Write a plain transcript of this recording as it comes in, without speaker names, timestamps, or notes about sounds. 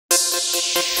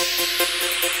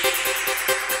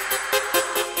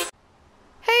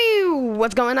Hey,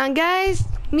 what's going on, guys?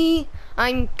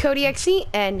 I'm Code.exe,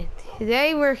 and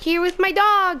today we're here with my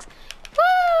dogs.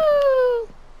 Woo!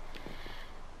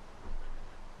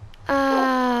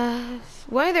 Why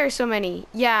are there so many?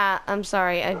 Yeah, I'm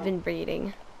sorry, I've been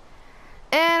breeding.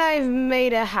 And I've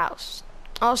made a house.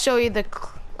 I'll show you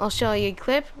a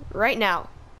clip right now.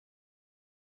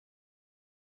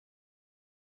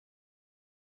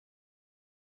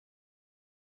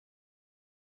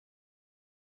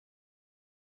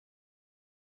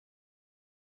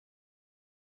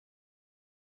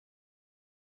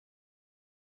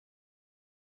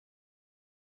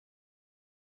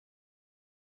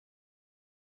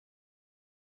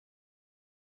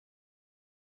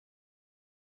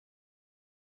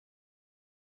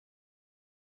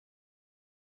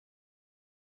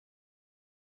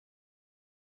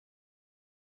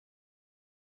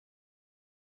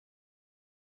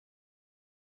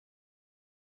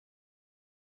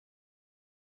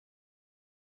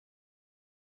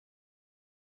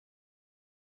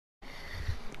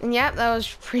 And yeah, that was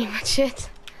pretty much it.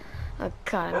 Oh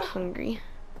god, I'm hungry.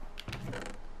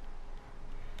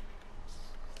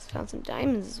 Found some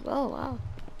diamonds as well,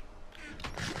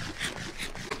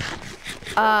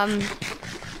 wow.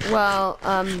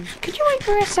 Could you wait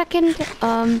for a second?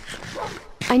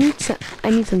 I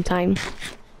need some time.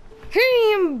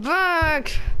 Hey, I'm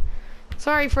back!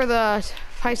 Sorry for the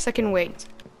 5-second wait.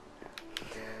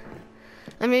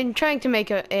 I've been trying to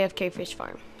make a AFK fish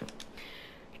farm.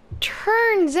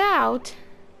 Turns out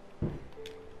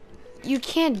you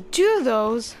can't do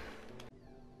those.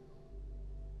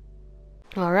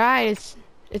 Alright,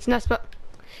 it's not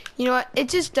you know what, it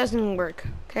just doesn't work,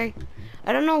 okay?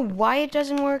 I don't know why it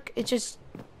doesn't work, it just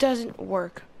doesn't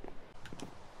work.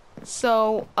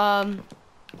 So,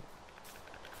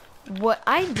 what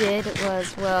I did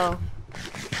was, well,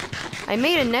 I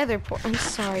made a nether portal. I'm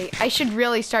sorry, I should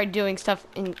really start doing stuff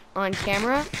on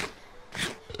camera.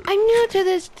 I'm new to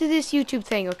this YouTube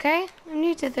thing, okay? I'm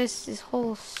new to this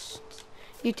whole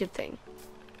YouTube thing.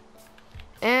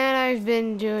 And I've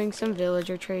been doing some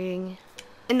villager trading.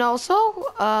 And also,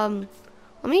 I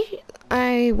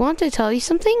want to tell you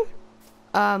something.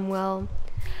 Well,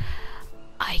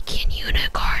 I can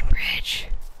unicorn bridge.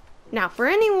 Now, for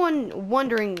anyone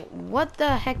wondering what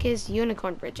the heck is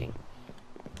unicorn bridging?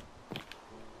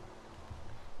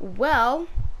 Well,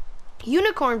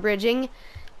 unicorn bridging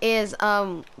is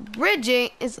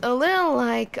is a little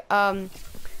like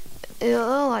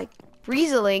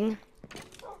Breezeling,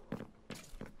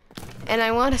 and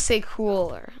I want to say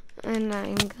cooler, and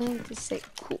I'm going to say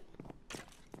cool.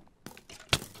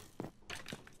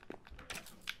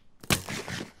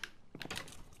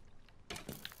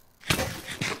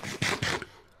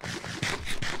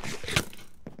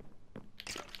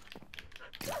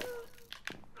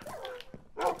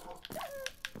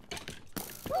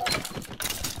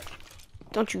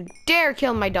 Don't you dare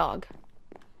kill my dog.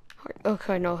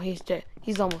 Okay, no, he's dead.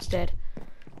 He's almost dead.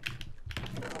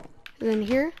 Is it in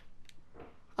here?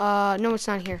 No, it's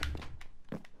not here.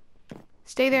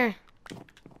 Stay there.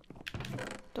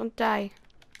 Don't die.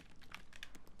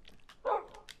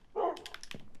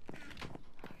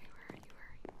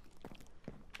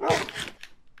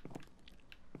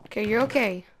 Okay, you're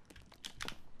okay.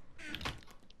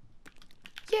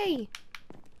 Yay.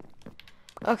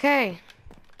 Okay.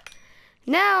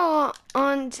 Now,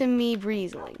 on to me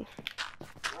Breezeling.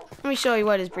 Let me show you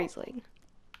what is Breezeling.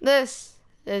 This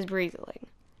is Breezeling.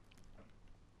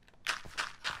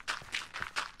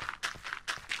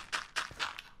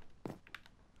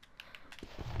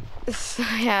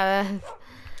 Yeah,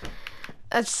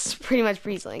 that's pretty much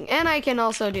Breezeling. And I can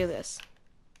also do this.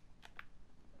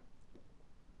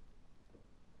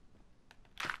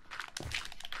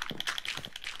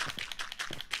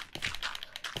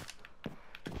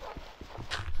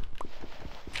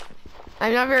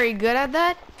 I'm not very good at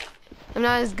that. I'm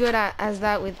not as good as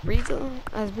that with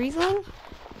Breezeling,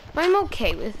 but I'm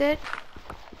okay with it.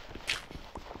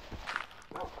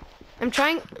 I'm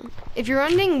trying. If you're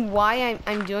wondering why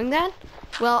I'm doing that,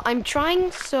 well, I'm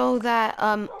trying so that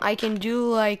I can do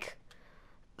like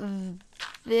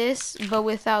this, but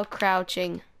without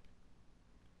crouching.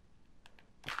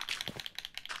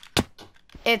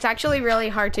 It's actually really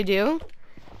hard to do,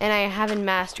 and I haven't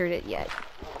mastered it yet.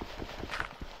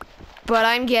 But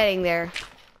I'm getting there.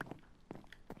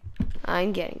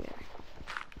 I'm getting there.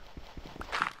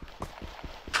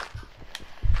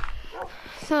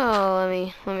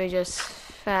 So let me just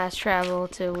fast travel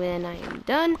to when I am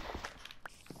done.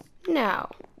 Now,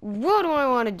 what do I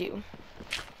want to do?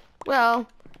 Well,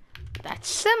 that's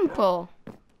simple.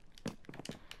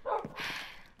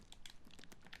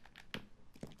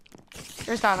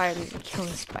 First off, I didn't kill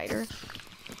the spider.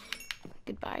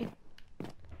 Goodbye.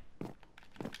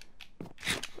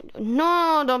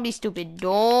 No, don't be stupid.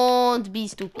 Don't be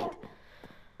stupid.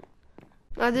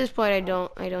 At this point, I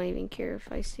don't even care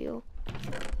if I steal.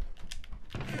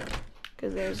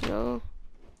 Because there's no...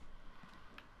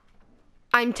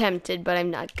 I'm tempted, but I'm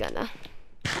not gonna.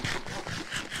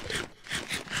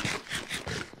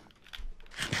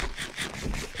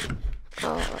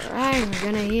 Alright, we're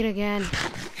gonna eat again.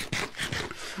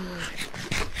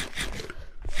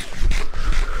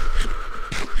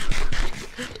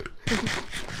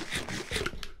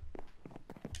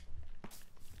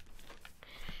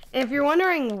 If you're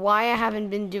wondering why I haven't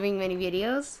been doing many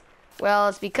videos, well,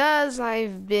 it's because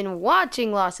I've been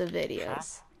watching lots of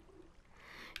videos.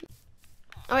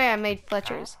 Oh yeah, I made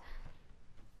Fletchers.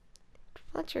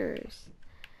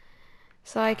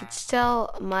 So I could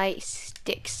sell my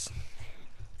sticks.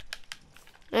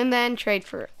 And then trade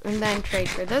for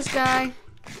this guy.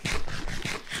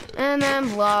 And then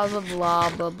blah blah blah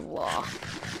blah blah.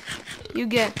 You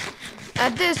get,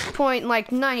 at this point, like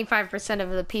 95%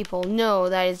 of the people know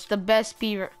that it's the best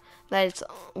speed, that it's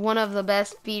one of the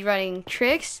best speedrunning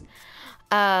tricks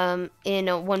in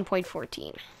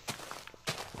 1.14.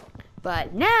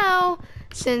 But now,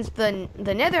 since the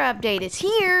Nether update is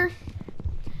here,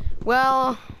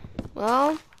 well,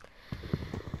 I'm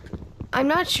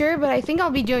not sure, but I think I'll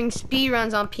be doing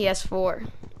speedruns on PS4.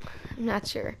 I'm not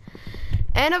sure.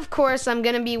 And of course, I'm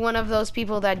gonna be one of those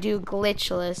people that do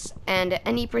glitchless and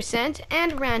any percent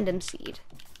and random seed.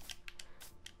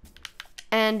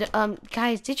 And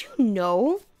guys, did you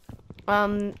know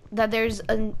that there's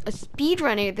a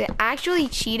speedrunner that actually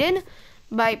cheated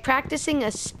by practicing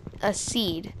a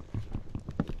seed,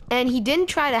 and he didn't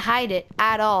try to hide it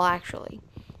at all, actually.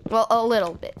 Well, a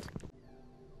little bit.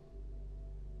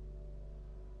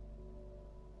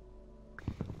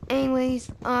 Anyways,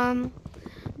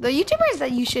 the YouTubers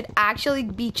that you should actually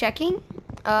be checking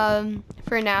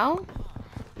for now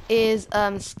is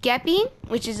Skeppy,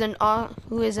 which is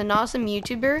who is an awesome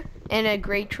YouTuber and a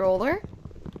great troller.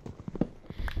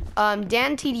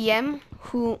 Dan TDM,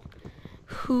 who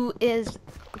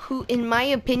in my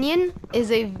opinion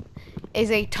is a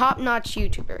top-notch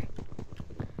YouTuber.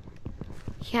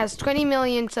 He has 20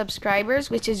 million subscribers,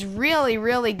 which is really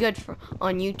good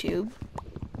on YouTube.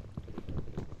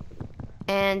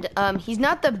 And he's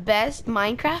not the best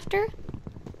Minecrafter,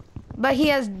 but he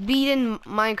has beaten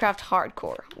Minecraft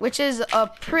hardcore, which is a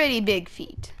pretty big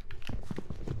feat.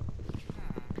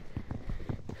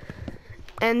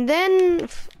 And then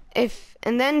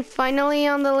finally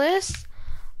on the list,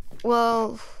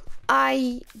 well,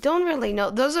 I don't really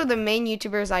know. Those are the main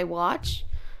YouTubers I watch.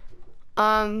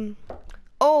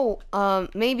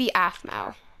 Maybe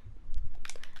Afmao.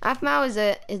 Afmao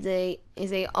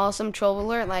is a awesome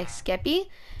troller like Skeppy,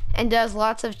 and does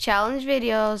lots of challenge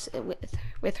videos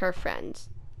with her friends.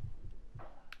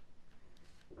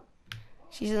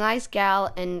 She's a nice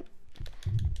gal and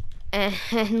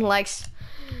likes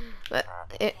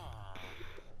it.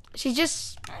 She's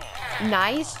just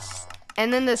nice,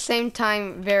 and then at the same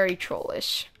time very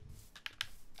trollish.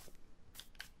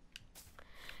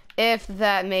 If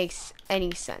that makes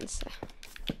any sense.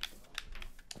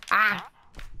 Ah.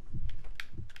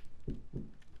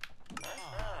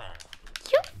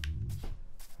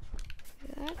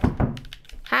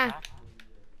 Huh?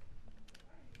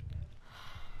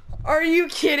 Are you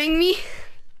kidding me?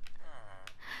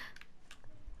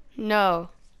 No.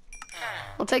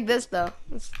 I'll take this though.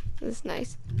 This is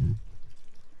nice.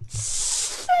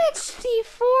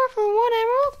 64 for 1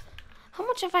 emerald? How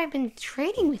much have I been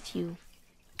trading with you?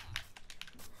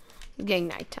 It's getting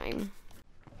nighttime.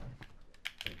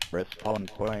 Respawn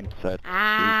point set.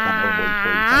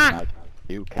 Ah.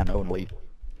 You can only.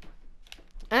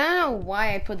 I don't know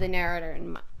why I put the narrator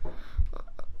in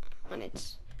when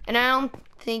it's, and I don't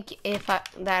think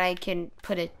that I can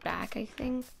put it back. I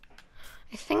think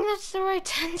that's the right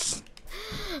tense.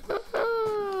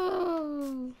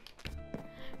 Oh.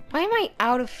 Why am I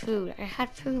out of food? I had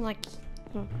food I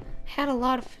had a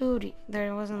lot of food.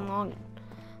 There wasn't long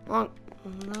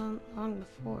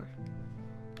before,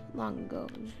 long ago.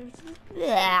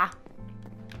 Yeah.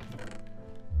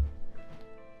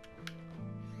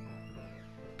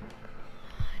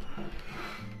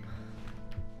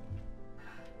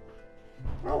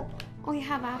 Oh, you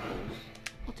have apples.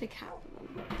 I'll take half of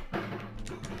them.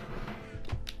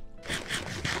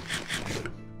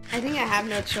 I think I have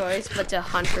no choice but to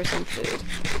hunt for some food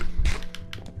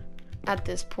at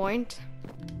this point.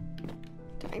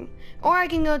 Dang. Or I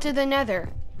can go to the Nether.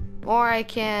 Or I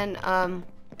can,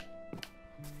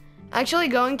 actually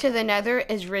going to the Nether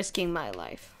is risking my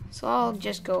life. So I'll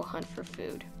just go hunt for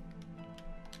food.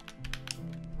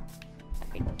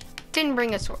 I didn't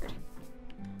bring a sword.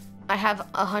 I have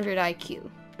 100 IQ.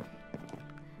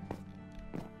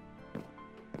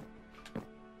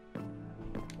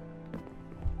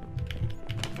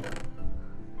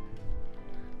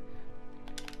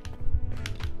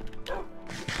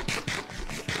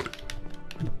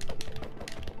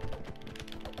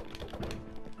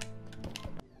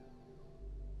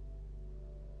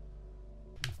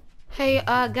 Hey,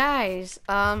 guys,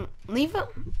 leave a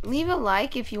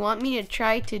like if you want me to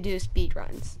try to do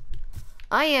speedruns.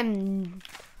 I am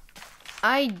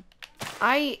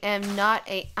not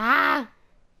I'm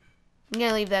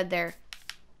gonna leave that there.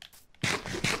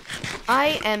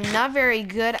 I am not very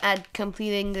good at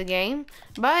completing the game,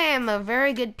 but I am a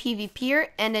very good PvPer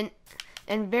and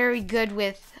very good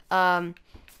with I'm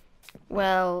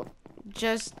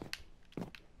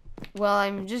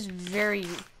just very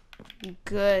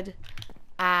good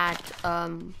at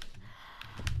I'm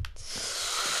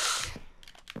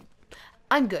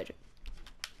good.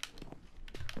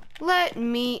 Let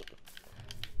me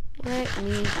go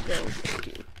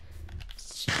do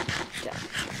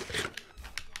stuff.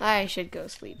 I should go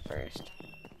sleep first.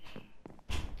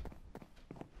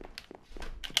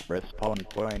 Respawn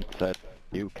point set.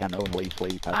 You can only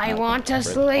sleep at I night. want to Respawn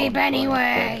sleep point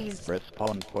anyways. set.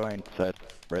 Respawn point set.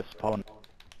 Respawn.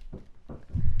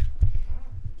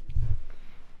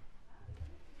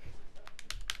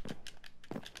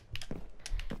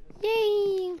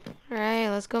 Yay! Alright,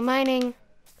 let's go mining.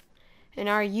 In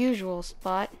our usual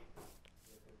spot.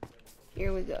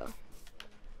 Here we go.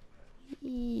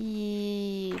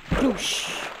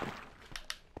 Whoosh.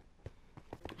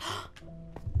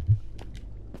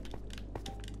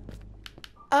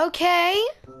 Okay.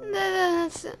 That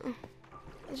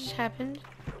just happened.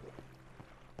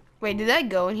 Wait, did I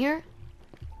go in here?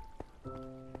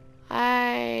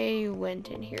 I went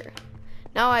in here.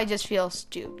 Now I just feel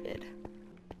stupid.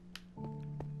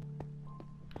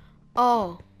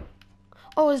 Oh,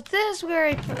 is this where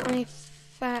I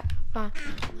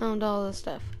found all this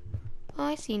stuff? Oh,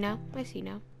 I see now.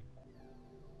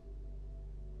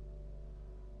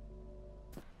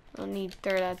 I'll need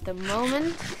dirt at the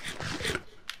moment.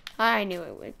 I knew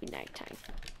it would be nighttime.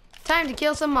 Time to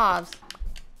kill some mobs.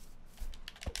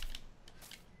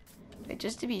 Wait,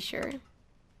 just to be sure.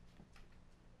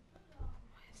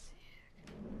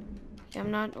 Yeah,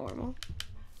 I'm not normal.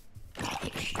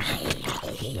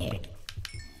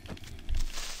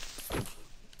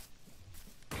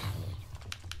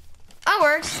 That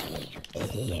works.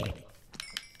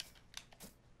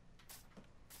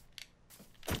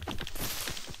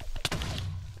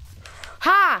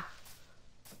 Ha!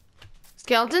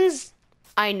 Skeletons,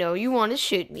 I know you want to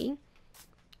shoot me.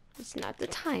 It's not the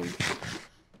time.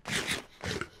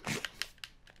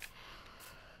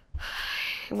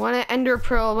 I want to ender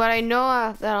pearl, but I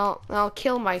know that I'll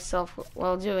kill myself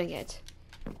while doing it.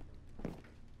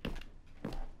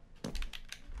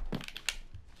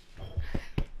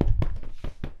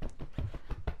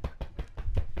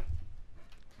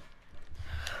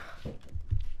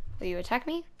 Will you attack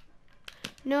me?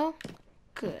 No?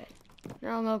 Good.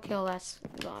 Now I'll go kill that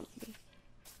zombie.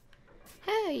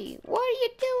 Hey, what are you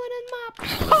doing in my...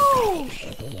 Oh!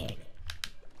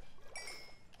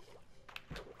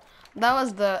 That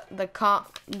was the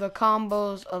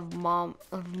combos of Mumbo.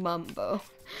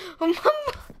 Mumbo.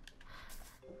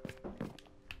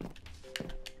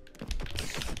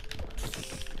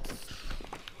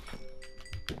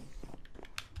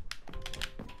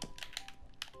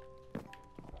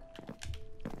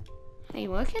 Hey,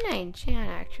 what can I enchant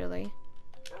actually?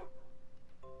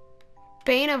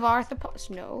 Bane of Arthropod.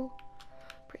 No.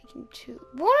 Breaking 2.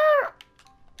 What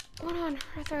on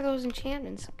earth are those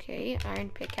enchantments? Okay, iron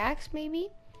pickaxe maybe.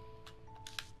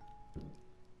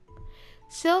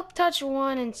 Silk touch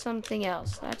 1 and something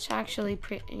else. That's actually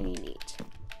pretty neat.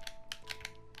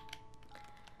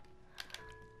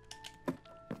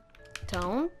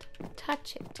 Don't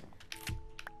touch it.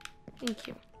 Thank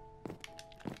you.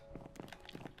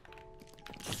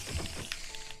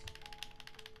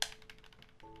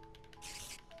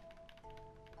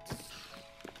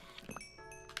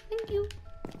 Thank you.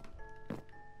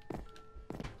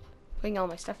 Putting all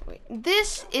my stuff away.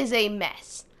 This is a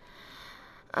mess.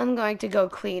 I'm going to go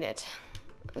clean it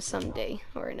someday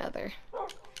or another.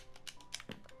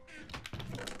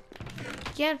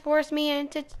 Can't force me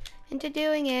into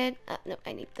doing it. No,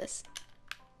 I need this.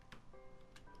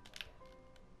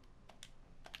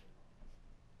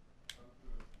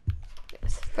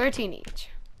 Yes, 13 each.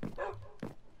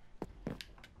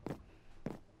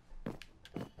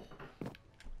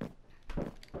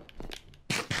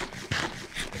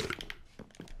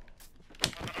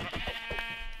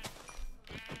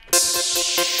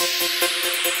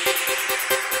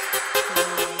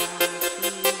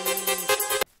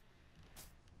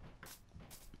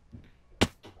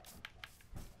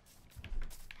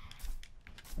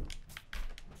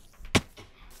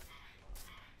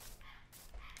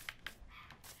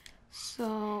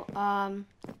 So,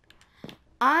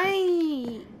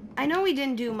 I know we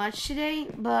didn't do much today,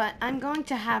 but I'm going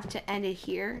to have to end it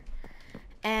here.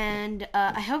 And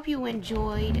I hope you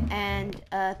enjoyed, and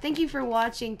thank you for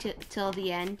watching till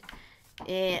the end.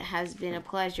 It has been a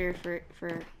pleasure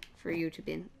for you to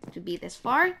be this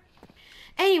far.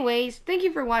 Anyways, thank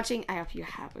you for watching. I hope you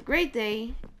have a great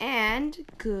day, and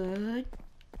goodbye.